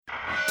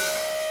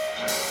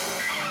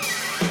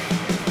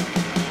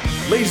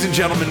Ladies and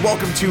gentlemen,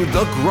 welcome to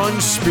The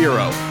Grunge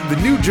Spiro, the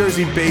New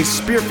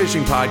Jersey-based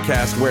spearfishing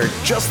podcast where,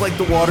 just like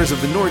the waters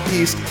of the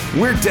Northeast,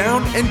 we're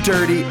down and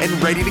dirty and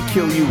ready to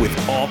kill you with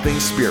all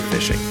things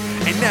spearfishing.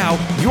 And now,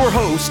 your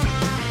host,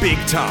 Big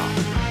Tom.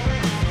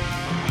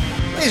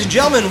 Ladies and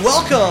gentlemen,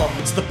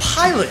 welcome to the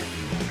pilot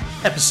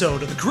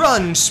episode of The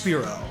Grunge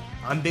Spiro.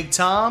 I'm Big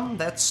Tom,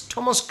 that's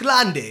Tomos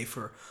Grande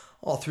for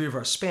all three of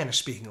our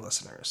Spanish-speaking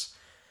listeners.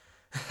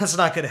 Let's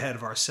not get ahead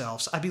of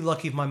ourselves. I'd be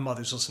lucky if my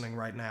mother's listening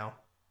right now.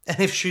 And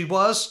if she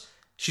was,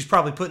 she's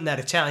probably putting that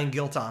Italian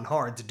guilt on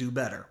hard to do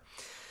better.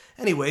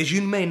 Anyways,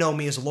 you may know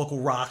me as a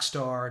local rock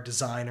star,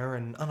 designer,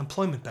 and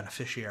unemployment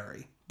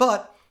beneficiary.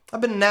 But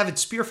I've been an avid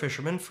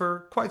spearfisherman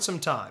for quite some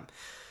time.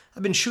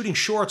 I've been shooting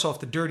shorts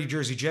off the dirty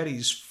Jersey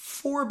jetties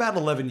for about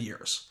 11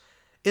 years.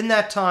 In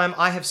that time,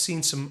 I have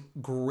seen some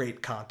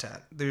great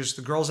content. There's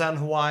the girls out in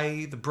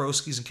Hawaii, the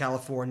broskies in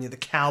California, the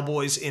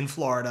cowboys in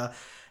Florida,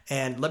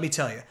 and let me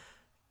tell you,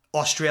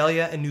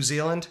 Australia and New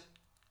Zealand,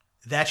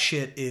 that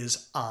shit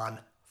is on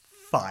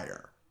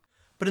fire.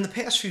 But in the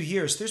past few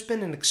years, there's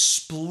been an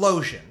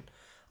explosion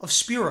of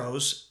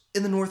Spiros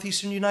in the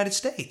northeastern United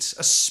States,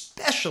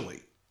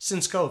 especially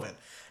since COVID.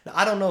 Now,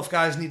 I don't know if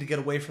guys need to get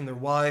away from their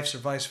wives or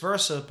vice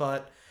versa,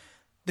 but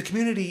the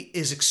community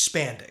is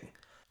expanding,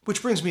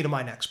 which brings me to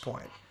my next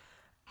point.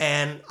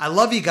 And I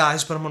love you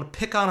guys, but I'm going to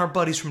pick on our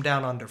buddies from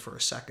down under for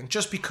a second,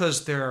 just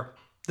because they're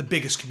the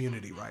biggest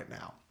community right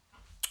now.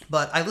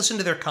 But I listen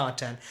to their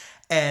content,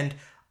 and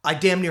I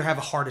damn near have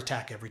a heart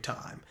attack every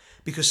time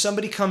because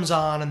somebody comes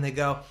on and they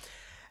go,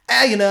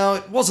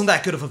 it wasn't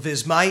that good of a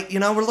viz, mate.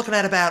 We're looking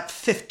at about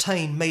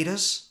 15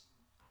 meters.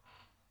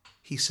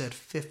 He said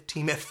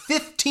 15 meters.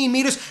 15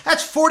 meters?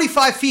 That's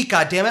 45 feet,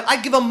 goddammit.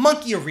 I'd give a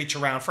monkey a reach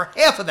around for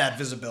half of that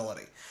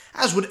visibility,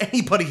 as would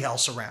anybody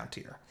else around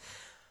here.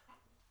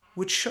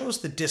 Which shows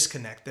the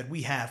disconnect that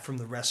we have from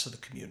the rest of the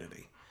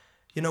community.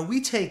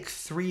 We take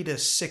 3 to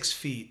 6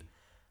 feet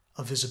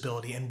of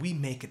visibility and we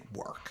make it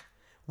work.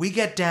 We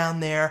get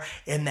down there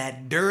in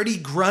that dirty,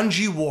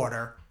 grungy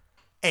water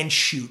and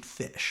shoot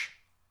fish.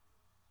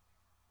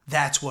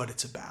 That's what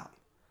it's about.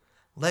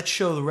 Let's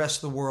show the rest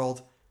of the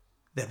world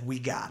that we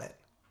got it.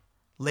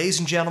 Ladies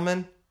and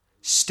gentlemen,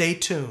 stay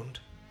tuned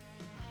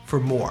for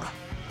more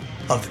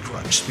of The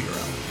Grunge Spiro.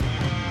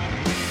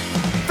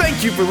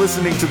 Thank you for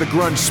listening to The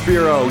Grunge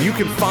Spiro. You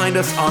can find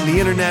us on the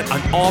internet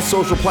on all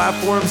social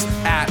platforms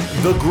at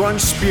The Grunge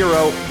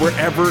Spiro,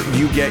 wherever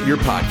you get your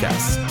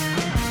podcasts.